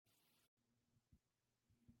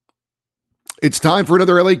It's time for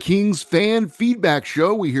another LA Kings fan feedback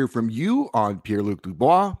show. We hear from you on Pierre-Luc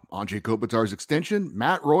Dubois, Andre Kopitar's extension,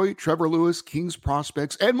 Matt Roy, Trevor Lewis, Kings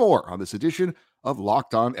prospects, and more on this edition of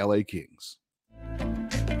Locked On LA Kings.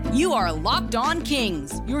 You are Locked On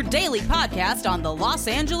Kings, your daily podcast on the Los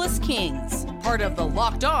Angeles Kings, part of the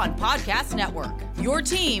Locked On Podcast Network, your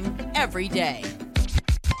team every day.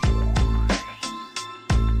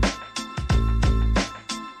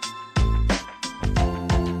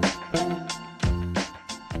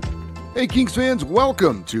 Hey, Kings fans,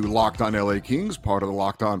 welcome to Locked On LA Kings, part of the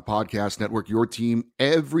Locked On Podcast Network, your team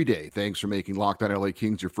every day. Thanks for making Locked On LA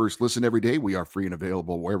Kings your first listen every day. We are free and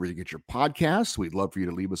available wherever you get your podcasts. We'd love for you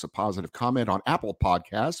to leave us a positive comment on Apple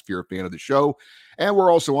Podcasts if you're a fan of the show. And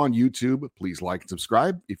we're also on YouTube. Please like and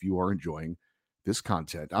subscribe if you are enjoying this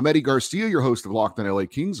content. I'm Eddie Garcia, your host of Locked On LA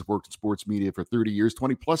Kings. I've worked in sports media for 30 years,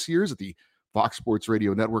 20 plus years at the Fox Sports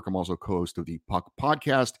Radio Network. I'm also co-host of the Puck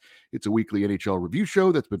Podcast. It's a weekly NHL review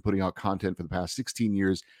show that's been putting out content for the past 16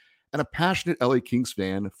 years and a passionate LA Kings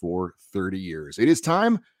fan for 30 years. It is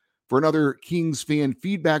time for another Kings fan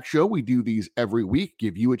feedback show. We do these every week,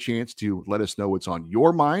 give you a chance to let us know what's on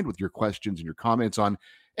your mind with your questions and your comments on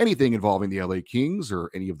anything involving the LA Kings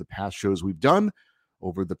or any of the past shows we've done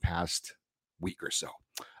over the past week or so.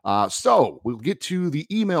 So we'll get to the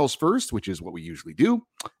emails first, which is what we usually do.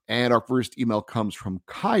 And our first email comes from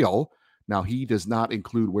Kyle. Now, he does not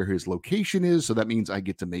include where his location is, so that means I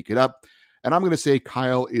get to make it up. And I'm going to say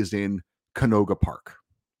Kyle is in Canoga Park.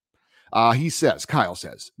 Kyle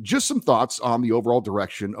says, just some thoughts on the overall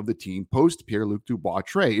direction of the team post Pierre-Luc Dubois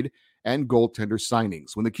trade and goaltender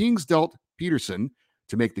signings. When the Kings dealt Peterson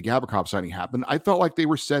to make the Gavrikov signing happen, I felt like they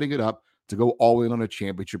were setting it up to go all in on a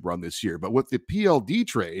championship run this year. But with the PLD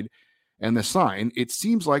trade and the sign, it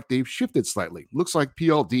seems like they've shifted slightly. Looks like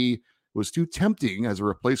PLD was too tempting as a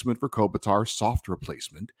replacement for Kopitar, soft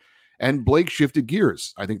replacement, and Blake shifted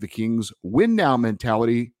gears. I think the Kings' win now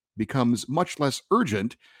mentality becomes much less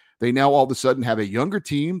urgent. They now all of a sudden have a younger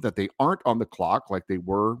team that they aren't on the clock like they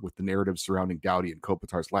were with the narrative surrounding Doughty and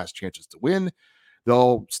Kopitar's last chances to win.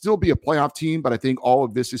 They'll still be a playoff team, but I think all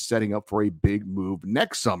of this is setting up for a big move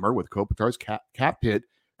next summer with Kopitar's cap hit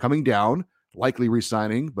coming down, likely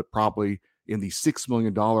re-signing, but probably in the $6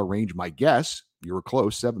 million range, my guess. You were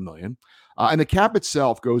close, $7 million. And the cap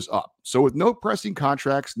itself goes up. So with no pressing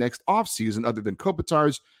contracts next offseason other than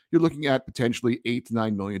Kopitar's, you're looking at potentially $8 to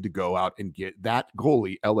 $9 million to go out and get that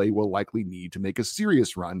goalie LA will likely need to make a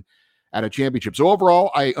serious run at a championship. So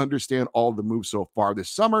overall, I understand all of the moves so far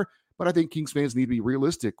this summer, but I think Kings fans need to be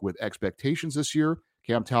realistic with expectations this year.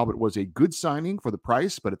 Cam Talbot was a good signing for the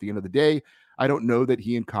price, but at the end of the day, I don't know that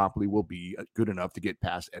he and Copley will be good enough to get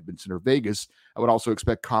past Edmonton or Vegas. I would also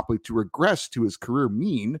expect Copley to regress to his career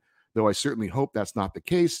mean, though I certainly hope that's not the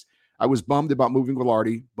case. I was bummed about moving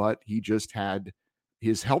Vilardi, but he just had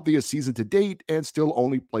his healthiest season to date and still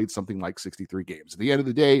only played something like 63 games. At the end of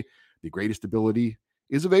the day, the greatest ability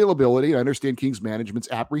is availability. I understand Kings management's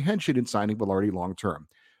apprehension in signing Vilardi long-term.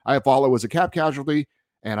 Iafallo was a cap casualty,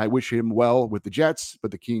 and I wish him well with the Jets, but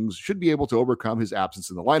the Kings should be able to overcome his absence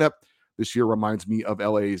in the lineup. This year reminds me of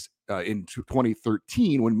LA's in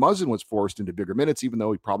 2013 when Muzzin was forced into bigger minutes, even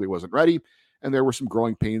though he probably wasn't ready, and there were some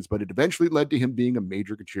growing pains, but it eventually led to him being a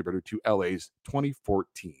major contributor to LA's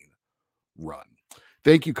 2014 run.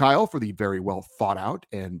 Thank you, Kyle, for the very well thought out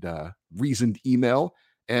and reasoned email.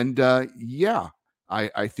 And I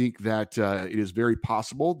think that it is very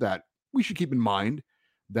possible that we should keep in mind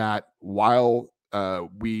that while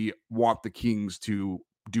we want the Kings to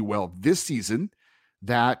do well this season,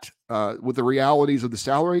 that with the realities of the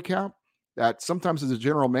salary cap, that sometimes as a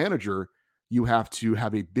general manager, you have to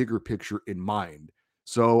have a bigger picture in mind.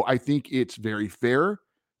 So I think it's very fair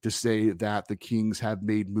to say that the Kings have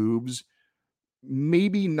made moves,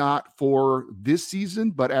 maybe not for this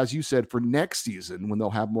season, but as you said, for next season when they'll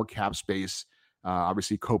have more cap space.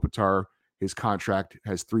 Obviously, Kopitar, his contract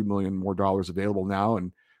has $3 million more available now,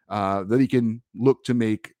 and that he can look to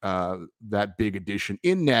make that big addition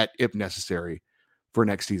in net if necessary for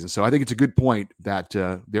next season. So I think it's a good point that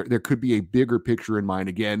there could be a bigger picture in mind.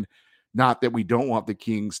 Again, not that we don't want the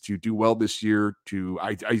Kings to do well this year.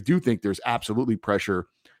 I do think there's absolutely pressure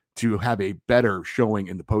to have a better showing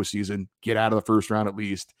in the postseason, get out of the first round at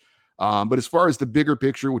least. But as far as the bigger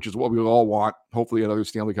picture, which is what we all want, hopefully another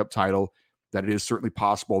Stanley Cup title, that it is certainly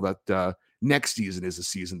possible that next season is a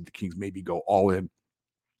season the Kings maybe go all in.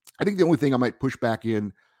 I think the only thing I might push back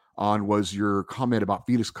in on was your comment about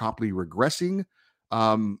Vitas Copley regressing.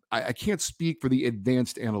 I can't speak for the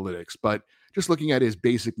advanced analytics, but just looking at his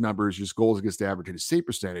basic numbers, just goals against average and his save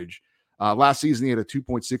percentage, last season he had a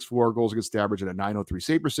 2.64 goals against average and a 903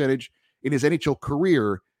 save percentage. In his NHL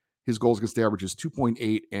career, his goals against average is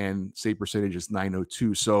 2.8 and save percentage is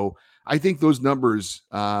 902. So I think those numbers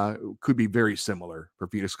could be very similar for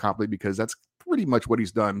Pheonix Copley because that's pretty much what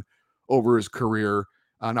he's done over his career.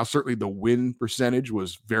 Now, certainly the win percentage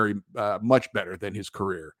was very much better than his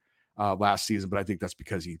career last season, but I think that's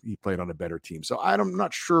because he played on a better team. So I'm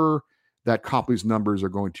not sure that Copley's numbers are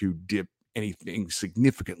going to dip anything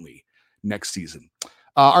significantly next season.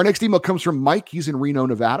 Our next email comes from Mike. He's in Reno,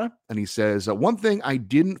 Nevada, and he says, one thing I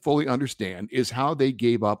didn't fully understand is how they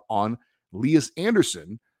gave up on Lias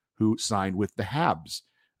Andersson, who signed with the Habs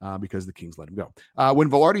because the Kings let him go. When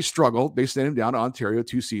Vilardi struggled, they sent him down to Ontario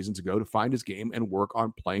 2 seasons ago to find his game and work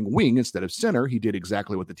on playing wing instead of center. He did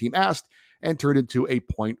exactly what the team asked and turned into a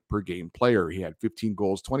point-per-game player. He had 15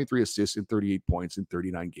 goals, 23 assists, and 38 points in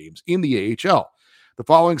 39 games in the AHL. The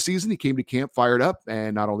following season, he came to camp fired up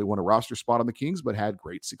and not only won a roster spot on the Kings, but had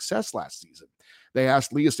great success last season. They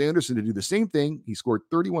asked Lias Andersson to do the same thing. He scored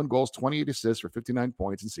 31 goals, 28 assists for 59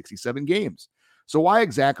 points in 67 games. So why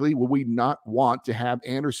exactly would we not want to have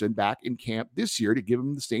Andersson back in camp this year to give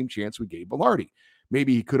him the same chance we gave Vilardi?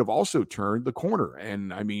 Maybe he could have also turned the corner.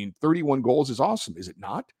 And 31 goals is awesome, is it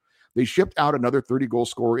not? They shipped out another 30-goal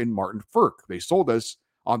scorer in Martin Frk. They sold us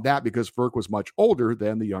on that because Frk was much older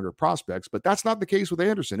than the younger prospects, but that's not the case with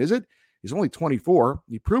Andersson, is it? He's only 24.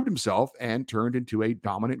 He proved himself and turned into a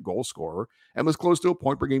dominant goal scorer and was close to a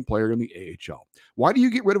point-per-game player in the AHL. Why do you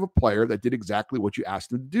get rid of a player that did exactly what you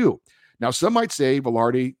asked him to do? Now, some might say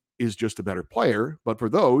Vilardi is just a better player, but for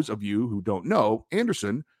those of you who don't know,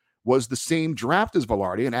 Andersson was the same draft as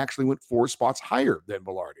Vilardi and actually went 4 spots higher than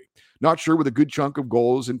Vilardi. Not sure with a good chunk of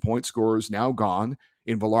goals and point scorers now gone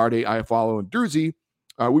in Vilardi, Iafallo, and Durzi,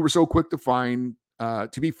 we were so quick to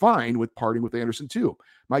be fine with parting with Andersson too.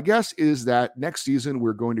 My guess is that next season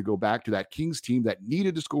we're going to go back to that Kings team that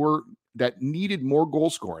needed to score, that needed more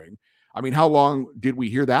goal scoring. How long did we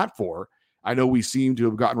hear that for? I know we seem to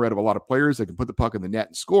have gotten rid of a lot of players that can put the puck in the net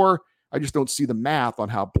and score. I just don't see the math on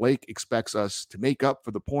how Blake expects us to make up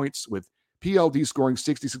for the points with PLD scoring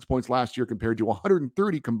 66 points last year compared to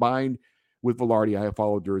 130 combined with Vilardi,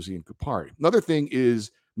 Iafallo, Durzi, and Kupari. Another thing is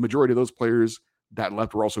the majority of those players that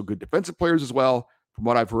left were also good defensive players as well. From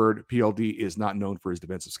what I've heard, PLD is not known for his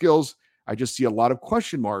defensive skills. I just see a lot of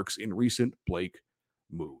question marks in recent Blake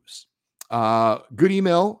moves. Good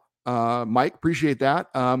email, Mike. Appreciate that.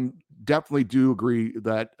 Definitely do agree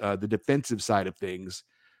that the defensive side of things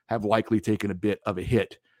have likely taken a bit of a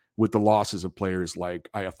hit with the losses of players like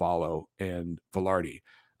Iafallo and Vilardi.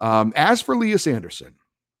 As for Lias Andersson,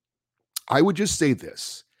 I would just say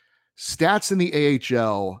this. Stats in the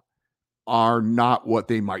AHL are not what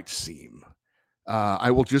they might seem.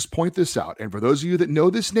 I will just point this out. And for those of you that know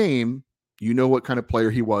this name, you know what kind of player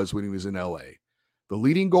he was when he was in LA. The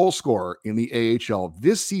leading goal scorer in the AHL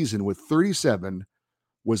this season with 37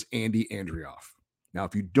 was Andy Andrioff. Now,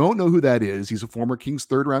 if you don't know who that is, he's a former Kings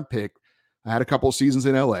 3rd-round pick. I had a couple of seasons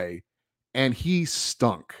in LA, and he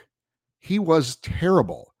stunk. He was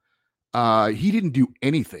terrible. He didn't do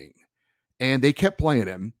anything, and they kept playing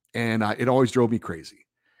him, and it always drove me crazy.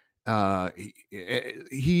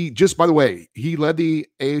 He just, by the way, he led the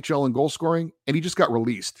AHL in goal scoring, and he just got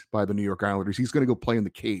released by the New York Islanders. He's going to go play in the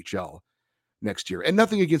KHL next year. And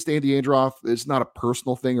nothing against Andy Andrioff. It's not a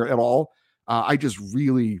personal thing at all.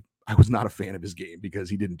 I was not a fan of his game because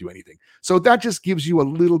he didn't do anything. So that just gives you a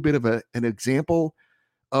little bit of an example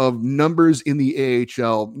of numbers in the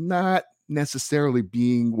AHL not necessarily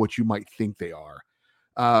being what you might think they are.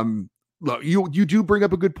 Look, you do bring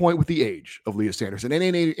up a good point with the age of Lias Andersson. And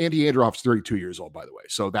Andy Andrioff's 32 years old, by the way.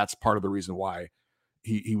 So that's part of the reason why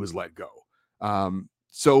he was let go.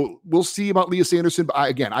 So we'll see about Lias Andersson. But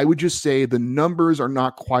I would just say the numbers are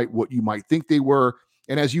not quite what you might think they were.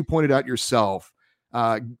 And as you pointed out yourself,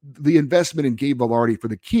 the investment in Gabe Vilardi for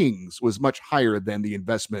the Kings was much higher than the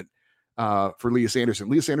investment for Lias Andersson.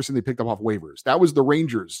 Lias Andersson, they picked up off waivers. That was the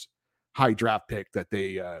Rangers' high draft pick that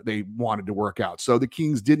they wanted to work out. So the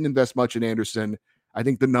Kings didn't invest much in Andersson. I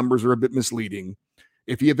think the numbers are a bit misleading.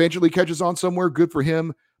 If he eventually catches on somewhere, good for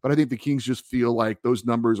him. But I think the Kings just feel like those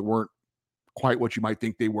numbers weren't quite what you might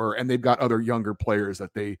think they were. And they've got other younger players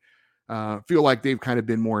that they feel like they've kind of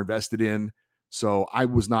been more invested in. So I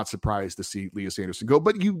was not surprised to see Lias Andersson go.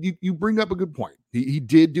 But you bring up a good point. He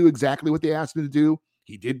did do exactly what they asked him to do.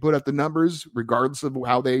 He did put up the numbers, regardless of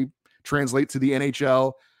how they translate to the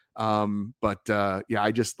NHL.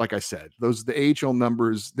 I just, like I said, the AHL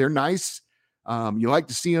numbers, they're nice. You like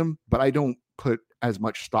to see them, but I don't put as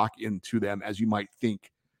much stock into them as you might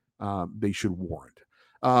think they should warrant.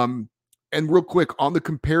 And real quick on the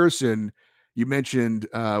comparison, you mentioned,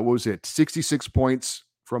 66 points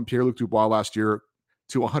from Pierre-Luc Dubois last year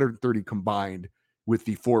to 130 combined with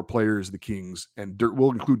the 4 players the Kings, and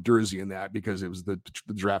we'll include Jersey in that because it was the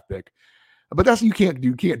draft pick. But you can't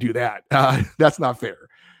do that. That's not fair.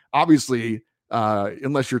 Obviously,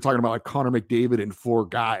 unless you're talking about like Connor McDavid and 4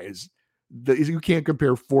 guys, you can't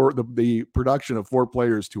compare the production of 4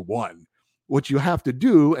 players to 1. What you have to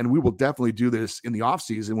do, and we will definitely do this in the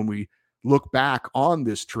offseason when we look back on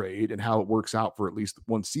this trade and how it works out for at least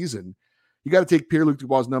one season, you got to take Pierre-Luc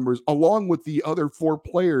Dubois' numbers along with the other 4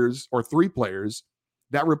 players or 3 players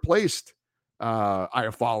that replaced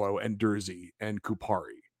Iafallo and Jersey and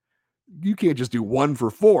Kupari. You can't just do 1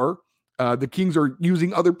 for 4. The Kings are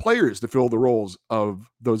using other players to fill the roles of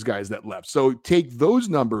those guys that left. So take those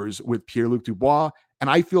numbers with Pierre-Luc Dubois, and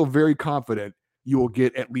I feel very confident you will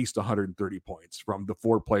get at least 130 points from the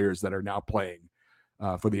 4 players that are now playing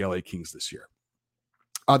for the LA Kings this year.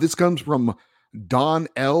 This comes from Don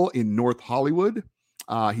L. in North Hollywood.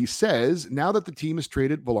 He says, now that the team has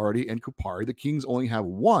traded Velarde and Kupari, the Kings only have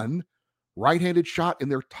 1 right-handed shot in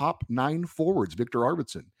their top 9 forwards, Victor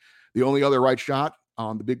Arvidsson. The only other right shot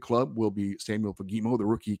on the big club will be Samuel Fagemo, the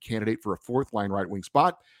rookie candidate for a 4th-line right wing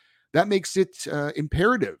spot. That makes it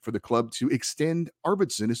imperative for the club to extend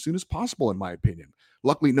Arvidsson as soon as possible, in my opinion.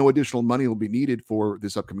 Luckily, no additional money will be needed for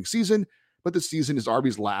this upcoming season, but the season is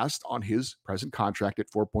Arvy's last on his present contract at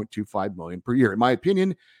 $4.25 million per year. In my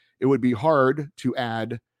opinion, it would be hard to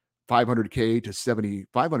add $500K to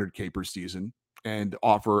 $7,500K per season and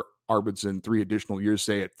offer Arvidsson 3 additional years,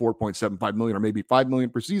 say at $4.75 million or maybe $5 million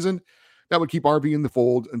per season. That would keep Arvy in the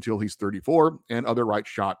fold until he's 34, and other right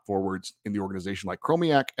shot forwards in the organization like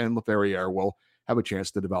Chromiak and Laferriere will have a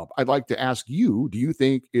chance to develop. I'd like to ask you, do you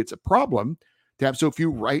think it's a problem to have so few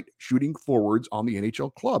right shooting forwards on the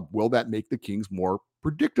NHL club? Will that make the Kings more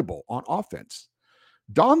predictable on offense?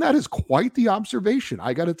 Don, that is quite the observation.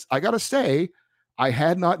 I gotta say, I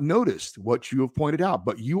had not noticed what you have pointed out,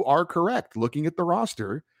 but you are correct. Looking at the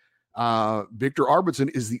roster, Victor Arvidsson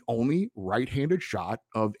is the only right-handed shot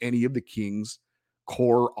of any of the Kings'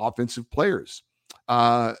 core offensive players.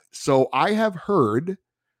 So I have heard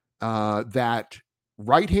that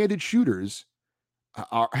right-handed shooters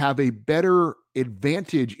have a better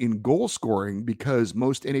advantage in goal scoring because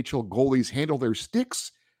most NHL goalies handle their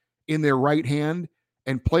sticks in their right hand,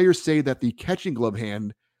 and players say that the catching glove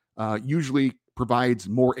hand usually provides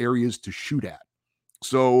more areas to shoot at.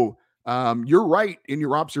 So you're right in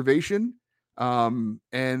your observation, and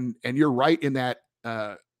you're right in that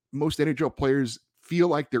most NHL players feel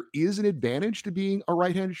like there is an advantage to being a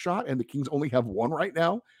right-handed shot, and the Kings only have 1 right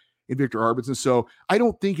now in Victor Arvidsson. So I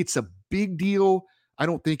don't think it's a big deal. I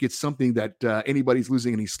don't think it's something that anybody's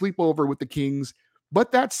losing any sleep over with the Kings.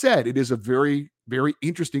 But that said, it is a very, very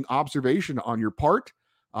interesting observation on your part,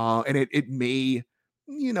 and it may,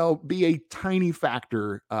 be a tiny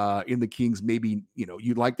factor in the Kings. Maybe,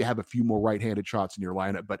 you'd like to have a few more right-handed shots in your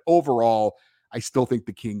lineup, but overall, I still think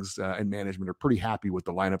the Kings and management are pretty happy with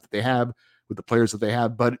the lineup that they have, with the players that they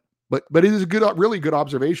have. But it is a really good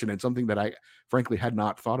observation and something that I frankly had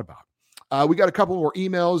not thought about. We got a couple more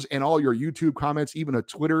emails and all your YouTube comments, even a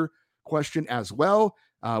Twitter question as well.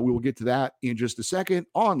 We will get to that in just a second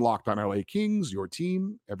on Locked On LA Kings, your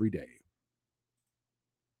team every day.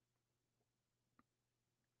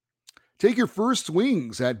 Take your first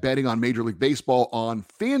swings at betting on Major League Baseball on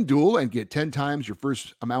FanDuel and get 10 times your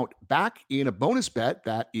first amount back in a bonus bet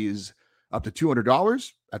that is up to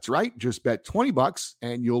 $200. That's right. Just bet $20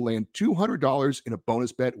 and you'll land $200 in a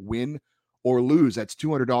bonus bet, win or lose. That's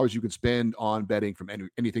 $200 you can spend on betting from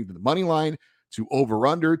anything to the money line to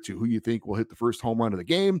over-under to who you think will hit the first home run of the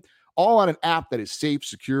game, all on an app that is safe,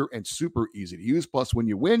 secure, and super easy to use. Plus, when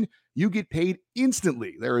you win, you get paid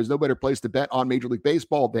instantly. There is no better place to bet on Major League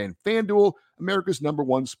Baseball than FanDuel, America's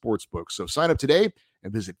 #1 sportsbook. So sign up today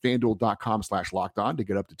and visit FanDuel.com/lockedon to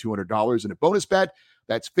get up to $200 in a bonus bet.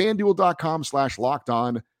 That's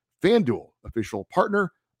FanDuel.com/lockedon. FanDuel, official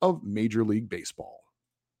partner of Major League Baseball.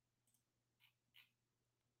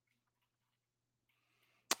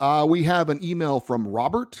 We have an email from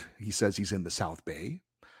Robert. He says he's in the South Bay.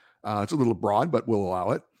 It's a little broad, but we'll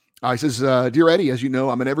allow it. He says, Dear Eddie, as you know,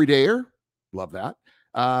 I'm an everydayer. Love that.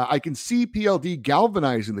 I can see PLD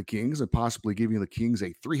galvanizing the Kings and possibly giving the Kings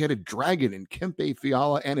a 3-headed dragon in Kempe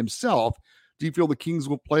Fiala and himself. Do you feel the Kings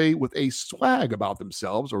will play with a swag about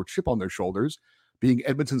themselves or chip on their shoulders, being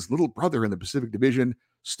Edmonton's little brother in the Pacific Division?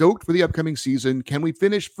 Stoked for the upcoming season. Can we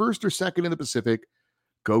finish first or second in the Pacific?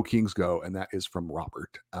 Go Kings, go. And that is from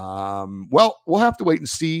Robert. Well, we'll have to wait and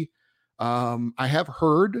see. I have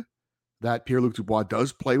heard that Pierre-Luc Dubois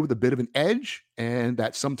does play with a bit of an edge, and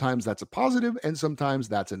that sometimes that's a positive and sometimes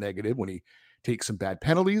that's a negative when he takes some bad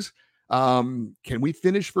penalties. Can we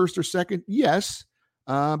finish first or second? Yes.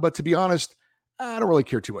 But to be honest, I don't really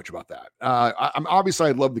care too much about that. I'm obviously,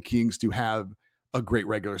 I'd love the Kings to have a great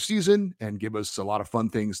regular season and give us a lot of fun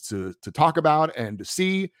things to talk about and to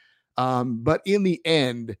see. But in the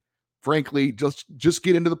end, frankly, just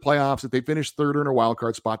get into the playoffs. If they finish third or in a wild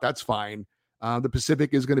card spot, that's fine. The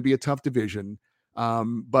Pacific is going to be a tough division.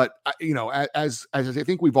 But as I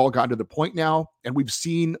think we've all gotten to the point now, and we've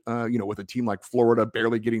seen, with a team like Florida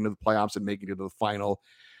barely getting to the playoffs and making it to the final.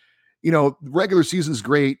 The regular season's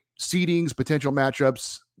great, seedings, potential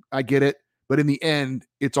matchups, I get it. But in the end,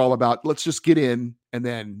 it's all about let's just get in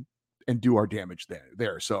and do our damage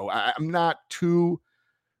there. So I'm not too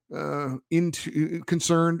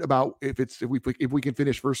concerned about if we can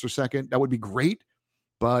finish first or second. That would be great.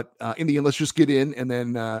 But in the end, let's just get in and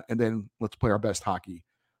then let's play our best hockey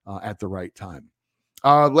at the right time.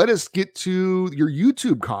 Let us get to your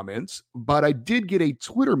YouTube comments, but I did get a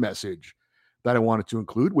Twitter message that I wanted to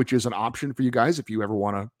include, which is an option for you guys if you ever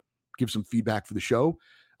want to give some feedback for the show.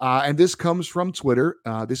 And this comes from Twitter.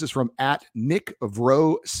 This is from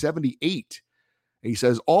 @NickVro78. He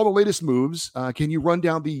says, all the latest moves. Can you run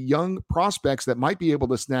down the young prospects that might be able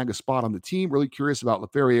to snag a spot on the team? Really curious about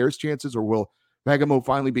Laferriere's chances, or will Fagemo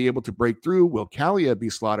finally be able to break through? Will Kaliyev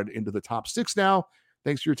be slotted into the top 6 now?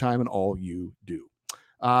 Thanks for your time and all you do.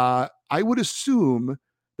 I would assume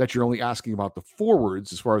that you're only asking about the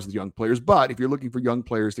forwards as far as the young players. But if you're looking for young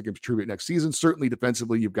players to contribute next season, certainly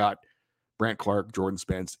defensively, you've got Brandt Clarke, Jordan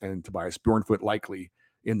Spence, and Tobias Bjornfot likely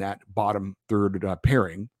in that bottom third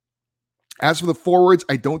pairing. As for the forwards,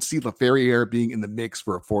 I don't see Laferriere being in the mix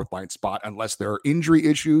for a fourth line spot unless there are injury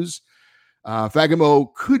issues.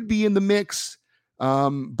 Fagemo could be in the mix,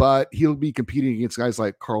 but he'll be competing against guys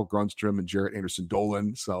like Carl Grundstrom and Jarrett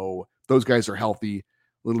Anderson-Dolan. So those guys are healthy, a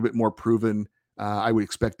little bit more proven. I would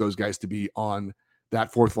expect those guys to be on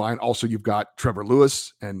that fourth line. Also, you've got Trevor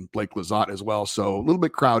Lewis and Blake Lizotte as well. So a little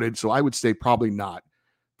bit crowded. So I would say probably not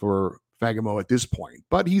for Fagemo at this point,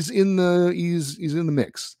 but he's in the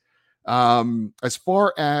mix. As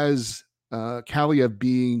far as Kaliyev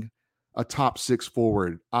being a top 6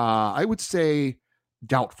 forward, I would say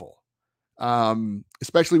doubtful.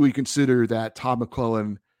 Especially when you consider that Todd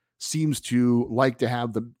McClellan seems to like to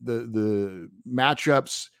have the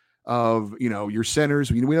matchups of, your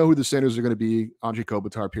centers. We know who the centers are going to be. Andre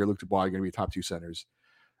Kopitar, Pierre-Luc Dubois are going to be top 2 centers.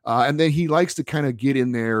 And then he likes to kind of get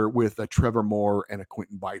in there with a Trevor Moore and a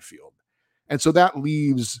Quentin Byfield. And so that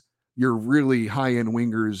leaves your really high-end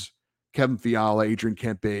wingers, Kevin Fiala, Adrian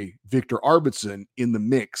Kempe, Victor Arvidsson in the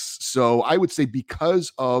mix. So I would say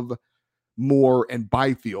because of Moore and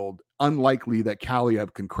Byfield, unlikely that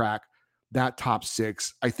Kaliyev can crack that top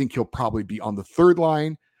 6. I think he'll probably be on the third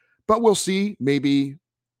line, but we'll see. Maybe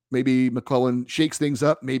McClellan shakes things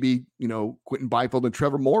up. Maybe, Quentin Byfield and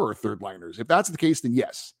Trevor Moore are third liners. If that's the case, then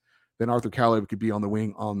yes, then Arthur Kaliyev could be on the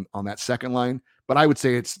wing on that second line. But I would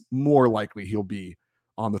say it's more likely he'll be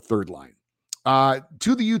on the third line.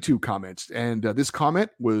 To the YouTube comments, and this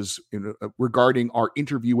comment was regarding our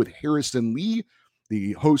interview with Harrison Lee,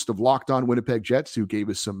 the host of Locked On Winnipeg Jets, who gave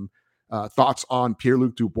us some thoughts on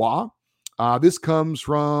Pierre-Luc Dubois. This comes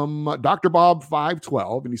from Dr. Bob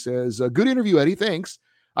 512, and he says, good interview, Eddie. Thanks.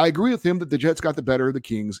 I agree with him that the Jets got the better of the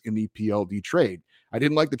Kings in the PLD trade. I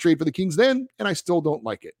didn't like the trade for the Kings then, and I still don't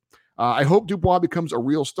like it. I hope Dubois becomes a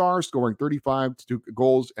real star, scoring 35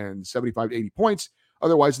 goals and 75 to 80 points.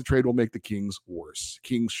 Otherwise, the trade will make the Kings worse.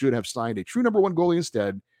 Kings should have signed a true number 1 goalie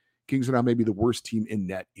instead. Kings are now maybe the worst team in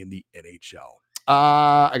net in the NHL.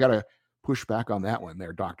 I got to push back on that one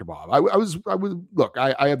there, Dr. Bob. I would look,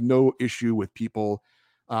 I have no issue with people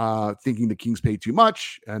thinking the Kings pay too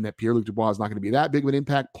much and that Pierre-Luc Dubois is not going to be that big of an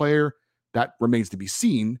impact player. That remains to be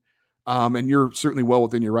seen. And you're certainly well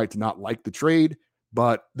within your right to not like the trade.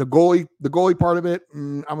 But the goalie part of it,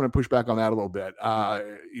 I'm going to push back on that a little bit.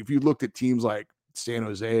 If you looked at teams like San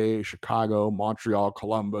Jose, Chicago, Montreal,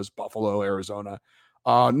 Columbus, Buffalo, Arizona,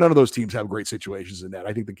 none of those teams have great situations in that.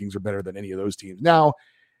 I think the Kings are better than any of those teams. Now,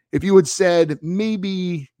 if you had said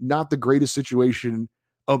maybe not the greatest situation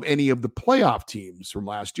of any of the playoff teams from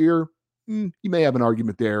last year, you may have an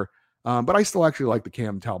argument there. But I still actually like the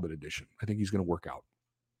Cam Talbot edition. I think he's going to work out.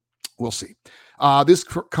 We'll see. This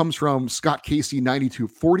comes from Scott Casey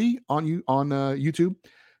 9240 on YouTube.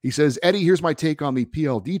 He says, Eddie, here's my take on the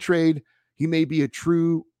PLD trade. It may be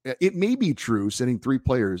true sending 3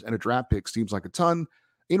 players and a draft pick seems like a ton.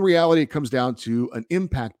 In reality, it comes down to an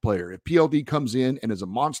impact player. If PLD comes in and is a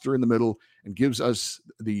monster in the middle and gives us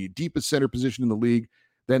the deepest center position in the league,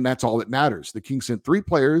 then that's all that matters. The Kings sent 3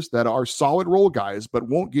 players that are solid role guys, but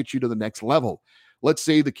won't get you to the next level. Let's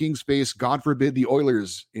say the Kings face, God forbid, the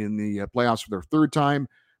Oilers in the playoffs for their 3rd time.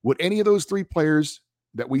 Would any of those 3 players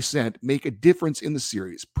that we sent make a difference in the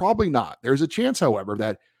series? Probably not. There's a chance, however,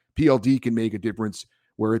 that PLD can make a difference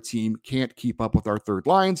where a team can't keep up with our third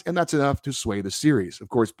lines, and that's enough to sway the series. Of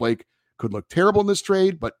course, Blake could look terrible in this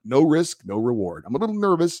trade, but no risk, no reward. I'm a little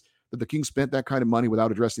nervous that the Kings spent that kind of money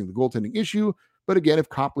without addressing the goaltending issue, but again, if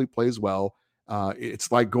Copley plays well,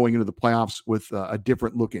 it's like going into the playoffs with a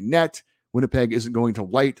different look in net. Winnipeg isn't going to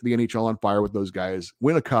light the NHL on fire with those guys,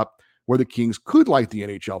 win a cup, where the Kings could light the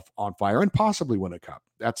NHL on fire and possibly win a cup.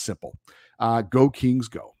 That's simple. Go Kings,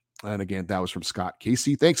 go. And again, that was from Scott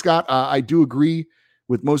Casey. Thanks, Scott. I do agree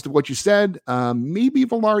with most of what you said. Maybe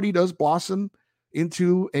Velarde does blossom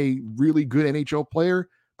into a really good NHL player,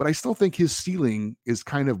 but I still think his ceiling is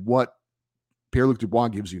kind of what Pierre-Luc Dubois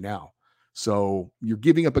gives you now. So you're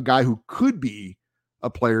giving up a guy who could be a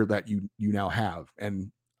player that you now have.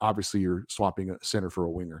 And obviously you're swapping a center for a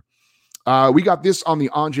winger. We got this on the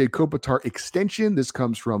Anze Kopitar extension. This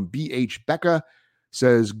comes from BH Becca.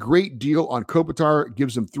 Says, great deal on Kopitar.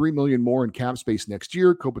 Gives him $3 million more in cap space next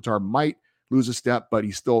year. Kopitar might lose a step, but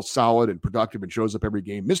he's still solid and productive and shows up every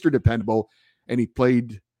game. Mr. Dependable. And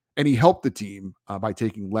he helped the team by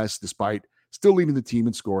taking less despite still leading the team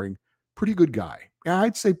in scoring. Pretty good guy. Yeah,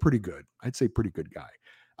 I'd say pretty good. Guy.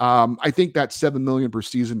 I think that $7 million per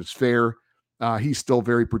season is fair. He's still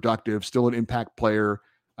very productive, still an impact player.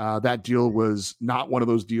 That deal was not one of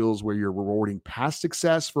those deals where you're rewarding past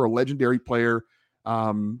success for a legendary player,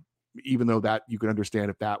 even though that you can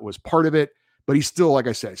understand if that was part of it. But he's still, like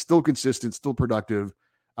I said, still consistent, still productive.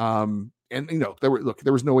 And there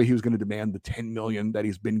was no way he was going to demand the $10 million that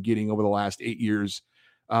he's been getting over the last 8 years.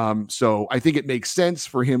 So I think it makes sense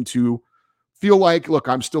for him to feel like, look,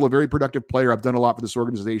 I'm still a very productive player. I've done a lot for this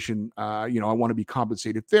organization. I want to be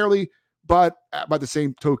compensated fairly, but by the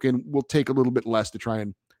same token, we'll take a little bit less to try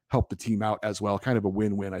and help the team out as well. Kind of a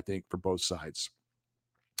win-win, I think, for both sides.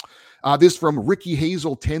 This from Ricky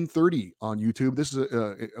Hazel 1030 on YouTube. This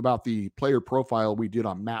is about the player profile we did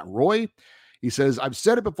on Matt Roy. He says, I've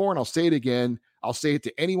said it before and I'll say it again. I'll say it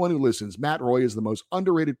to anyone who listens. Matt Roy is the most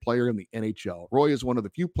underrated player in the NHL. Roy is one of the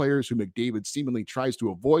few players who McDavid seemingly tries to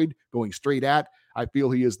avoid going straight at. I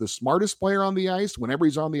feel he is the smartest player on the ice. Whenever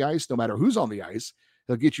he's on the ice, no matter who's on the ice,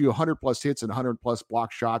 he'll get you 100 plus hits and 100 plus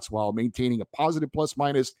block shots while maintaining a positive plus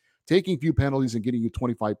minus, taking few penalties and getting you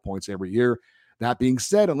 25 points every year. That being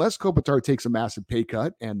said, unless Kopitar takes a massive pay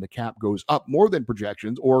cut and the cap goes up more than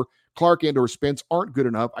projections, or Clark and or Spence aren't good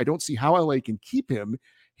enough, I don't see how LA can keep him.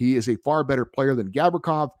 He is a far better player than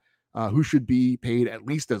Gavrikov, who should be paid at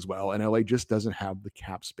least as well, and LA just doesn't have the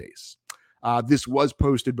cap space. This was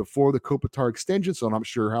posted before the Kopitar extension, so I'm not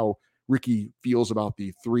sure how Ricky feels about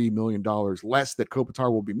the $3 million less that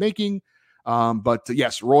Kopitar will be making. But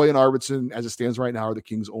yes, Roy and Arvidsson, as it stands right now, are the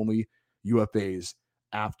Kings' only UFAs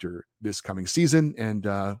after this coming season, and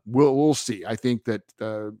we'll see. I think that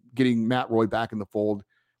getting Matt Roy back in the fold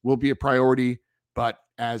will be a priority, but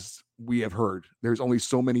as we have heard, there's only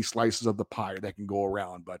so many slices of the pie that can go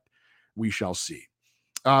around, but we shall see.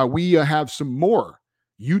 We have some more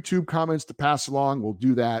YouTube comments to pass along. We'll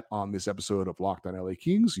do that on this episode of Locked on LA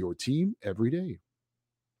Kings, your team every day.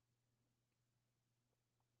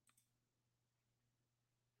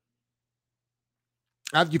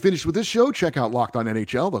 After you finish with this show, check out Locked on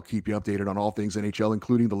NHL. They'll keep you updated on all things NHL,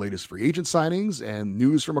 including the latest free agent signings and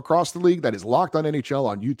news from across the league. That is Locked on NHL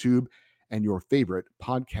on YouTube and your favorite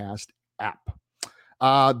podcast app.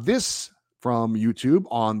 This from YouTube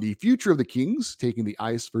on the future of the Kings taking the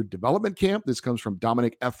ice for development camp. This comes from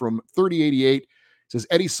Dominic Ephraim 3088. Says,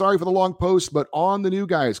 Eddie, sorry for the long post, but on the new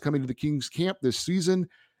guys coming to the Kings camp this season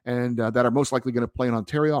and that are most likely going to play in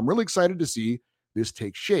Ontario, I'm really excited to see this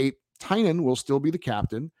take shape. Tynan will still be the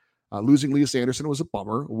captain. Losing Elias Anderson was a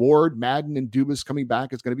bummer. Ward, Madden, and Dubas coming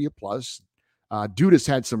back is going to be a plus. Dudas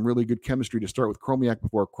had some really good chemistry to start with Chromiak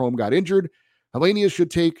before Chrome got injured. Helenius should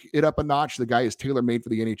take it up a notch. The guy is tailor-made for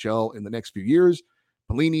the NHL in the next few years.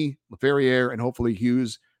 Pelini, Laferriere, and hopefully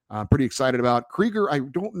Hughes. I'm pretty excited about. Krieger, I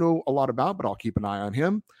don't know a lot about, but I'll keep an eye on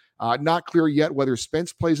him. Not clear yet whether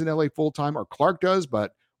Spence plays in LA full-time or Clark does,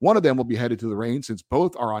 but one of them will be headed to the Reign since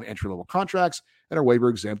both are on entry-level contracts and are waiver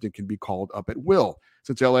exempt and can be called up at will.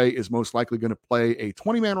 Since LA is most likely going to play a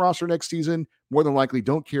 20-man roster next season, more than likely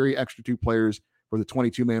don't carry extra two players for the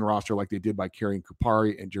 22-man roster like they did by carrying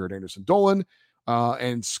Kupari and Jared Anderson-Dolan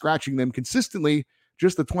and scratching them consistently,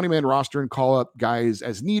 just the 20-man roster and call up guys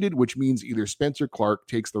as needed, which means either Spencer Clark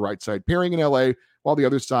takes the right side pairing in LA while the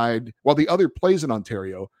other plays in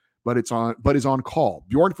Ontario, but is on call.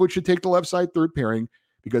 Bjornfoot should take the left side third pairing,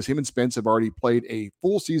 because him and Spence have already played a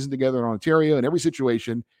full season together in Ontario in every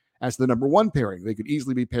situation as the number one pairing. They could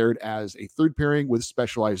easily be paired as a third pairing with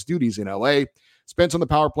specialized duties in LA. Spence on the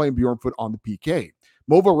power play and Bjornfoot on the PK.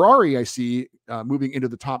 Mo Varari, I see moving into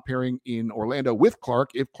the top pairing in Orlando with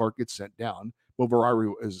Clark if Clark gets sent down. Mo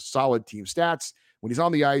Varari is solid team stats. When he's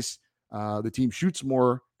on the ice, the team shoots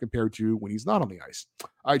more compared to when he's not on the ice.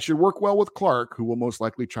 It should work well with Clark, who will most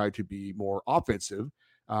likely try to be more offensive.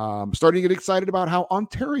 Starting to get excited about how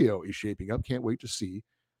Ontario is shaping up. Can't wait to see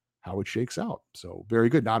how it shakes out. So very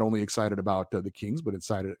good. Not only excited about the Kings, but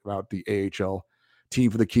excited about the AHL team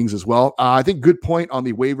for the Kings as well. I think good point on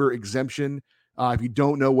the waiver exemption. If you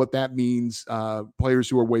don't know what that means, players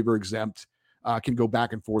who are waiver exempt can go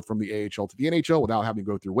back and forth from the AHL to the NHL without having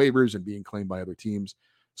to go through waivers and being claimed by other teams.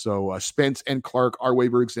 So Spence and Clark are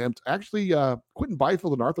waiver exempt. Actually, Quentin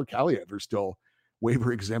Byfield and Arthur Kaliev are still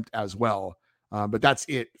waiver exempt as well. But that's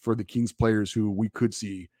it for the Kings players who we could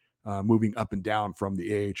see moving up and down from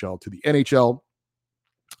the AHL to the NHL.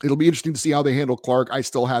 It'll be interesting to see how they handle Clark. I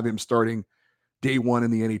still have him starting day one in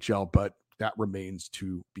the NHL, but that remains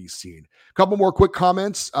to be seen. A couple more quick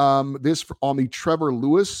comments. This on the Trevor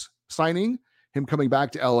Lewis signing, him coming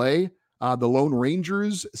back to LA. The Lone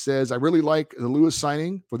Rangers says, I really like the Lewis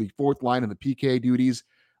signing for the fourth line and the PK duties.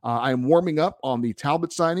 I am warming up on the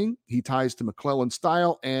Talbot signing. He ties to McClellan's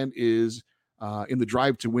style and is in the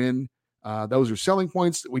drive to win. Those are selling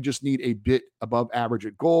points that we just need a bit above average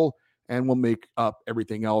at goal, and we'll make up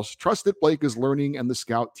everything else. Trust that Blake is learning and the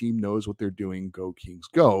scout team knows what they're doing. Go Kings,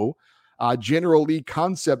 go. General Lee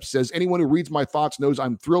Concept says, anyone who reads my thoughts knows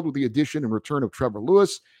I'm thrilled with the addition and return of Trevor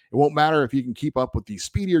Lewis. It won't matter if he can keep up with the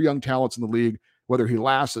speedier young talents in the league, whether he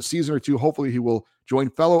lasts a season or two. Hopefully he will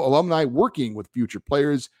join fellow alumni working with future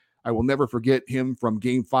players. I will never forget him from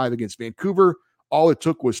Game 5 against Vancouver. All it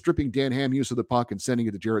took was stripping Dan Hamhuis of the puck and sending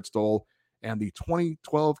it to Jarrett Stoll, and the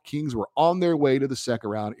 2012 Kings were on their way to the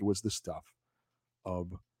second round. It was the stuff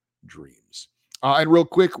of dreams. And real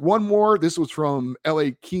quick, one more. This was from LA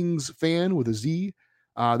Kings fan with a Z.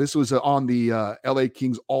 This was on the LA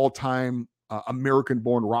Kings all-time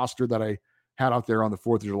American-born roster that I had out there on the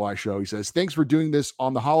 4th of July show. He says, thanks for doing this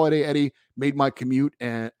on the holiday, Eddie. Made my commute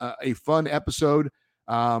and a fun episode.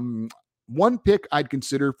 One pick I'd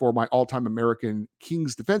consider for my all-time American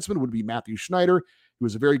Kings defenseman would be Matthew Schneider. He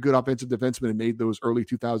was a very good offensive defenseman and made those early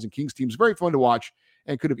 2000 Kings teams very fun to watch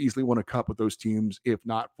and could have easily won a cup with those teams if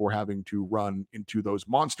not for having to run into those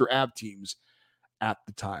monster Av teams at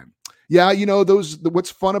the time. Yeah, what's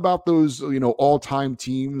fun about those, all-time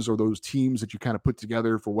teams or those teams that you kind of put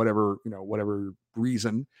together for whatever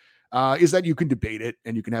reason, is that you can debate it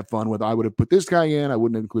and you can have fun with, I would have put this guy in, I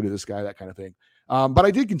wouldn't have included this guy, that kind of thing. But I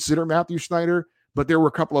did consider Matthew Schneider, but there were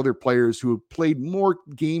a couple other players who have played more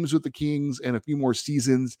games with the Kings and a few more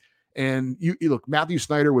seasons. And you look, Matthew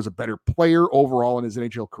Schneider was a better player overall in his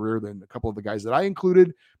NHL career than a couple of the guys that I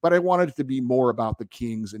included, but I wanted it to be more about the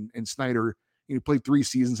Kings and Schneider. He played 3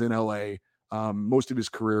 seasons in LA. Most of his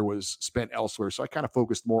career was spent elsewhere. So I kind of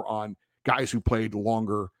focused more on guys who played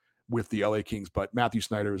longer with the LA Kings, but Matthew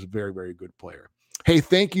Schneider is a very, very good player. Hey,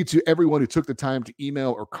 thank you to everyone who took the time to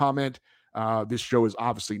email or comment. This show is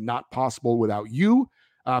obviously not possible without you.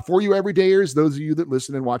 For you everydayers, those of you that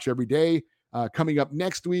listen and watch every day, coming up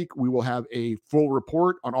next week, we will have a full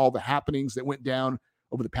report on all the happenings that went down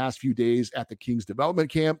over the past few days at the Kings development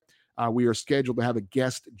camp. We are scheduled to have a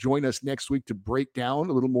guest join us next week to break down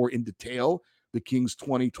a little more in detail the Kings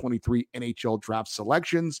 2023 NHL draft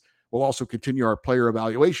selections. We'll also continue our player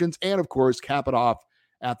evaluations and, of course, cap it off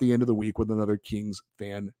at the end of the week with another Kings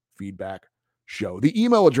fan feedback show. The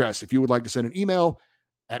email address, if you would like to send an email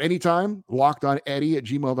at any time,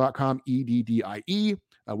 lockedoneddie@gmail.com, EDDIE.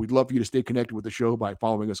 We'd love for you to stay connected with the show by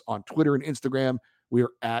following us on Twitter and Instagram. We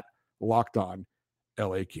are at Locked On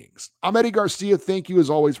LA Kings. I'm Eddie Garcia. Thank you as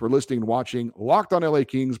always for listening and watching Locked On LA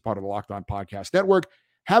Kings, part of the Locked On Podcast Network.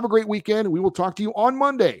 Have a great weekend. We will talk to you on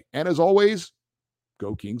Monday. And as always,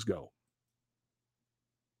 go Kings, go.